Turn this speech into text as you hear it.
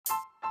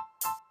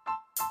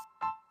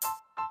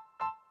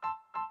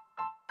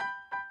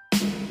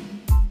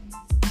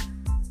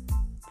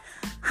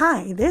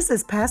Hi, this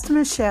is Pastor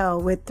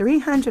Michelle with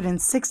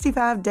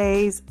 365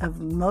 Days of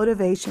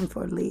Motivation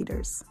for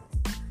Leaders.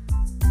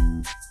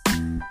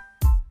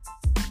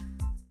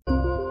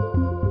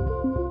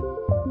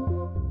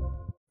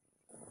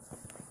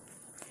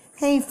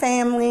 Hey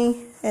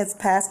family, it's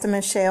Pastor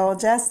Michelle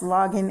just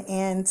logging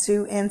in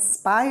to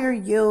inspire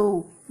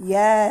you.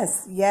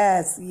 Yes.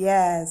 I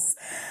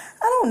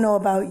don't know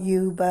about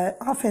you, but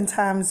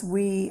oftentimes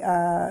we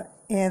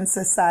in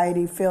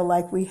society feel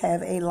like we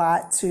have a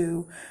lot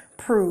to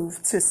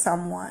prove to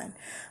someone.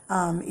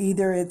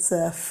 Either it's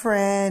a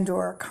friend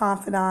or a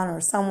confidant or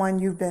someone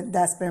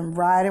that's been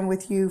riding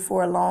with you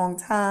for a long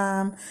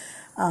time.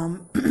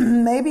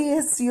 Maybe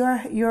it's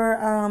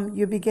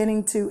you're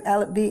beginning to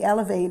be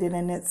elevated,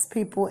 and it's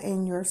people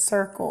in your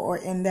circle or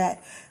in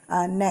that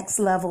next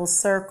level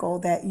circle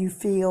that you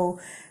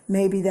feel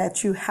maybe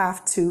that you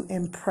have to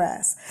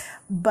impress.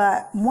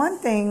 But one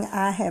thing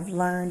I have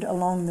learned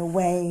along the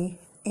way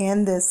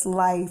in this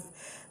life,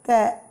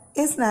 that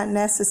it's not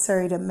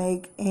necessary to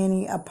make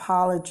any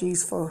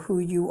apologies for who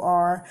you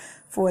are,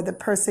 for the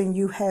person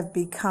you have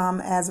become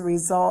as a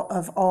result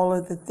of all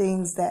of the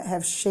things that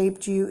have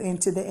shaped you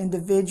into the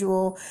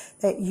individual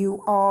that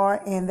you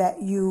are and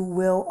that you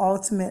will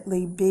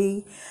ultimately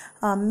be.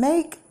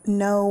 Make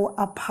no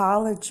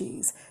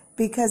apologies,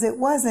 because it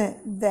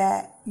wasn't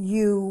that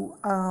you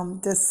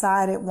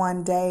decided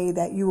one day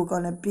that you were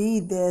going to be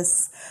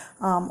this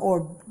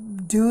or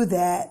do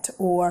that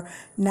or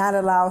not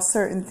allow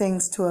certain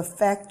things to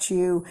affect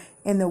you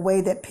in the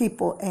way that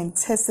people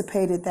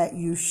anticipated that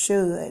you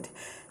should.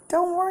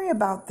 Don't worry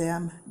about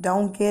them.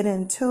 Don't get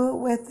into it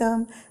with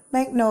them.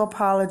 Make no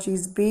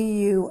apologies. Be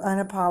you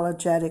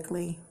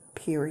unapologetically,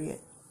 period.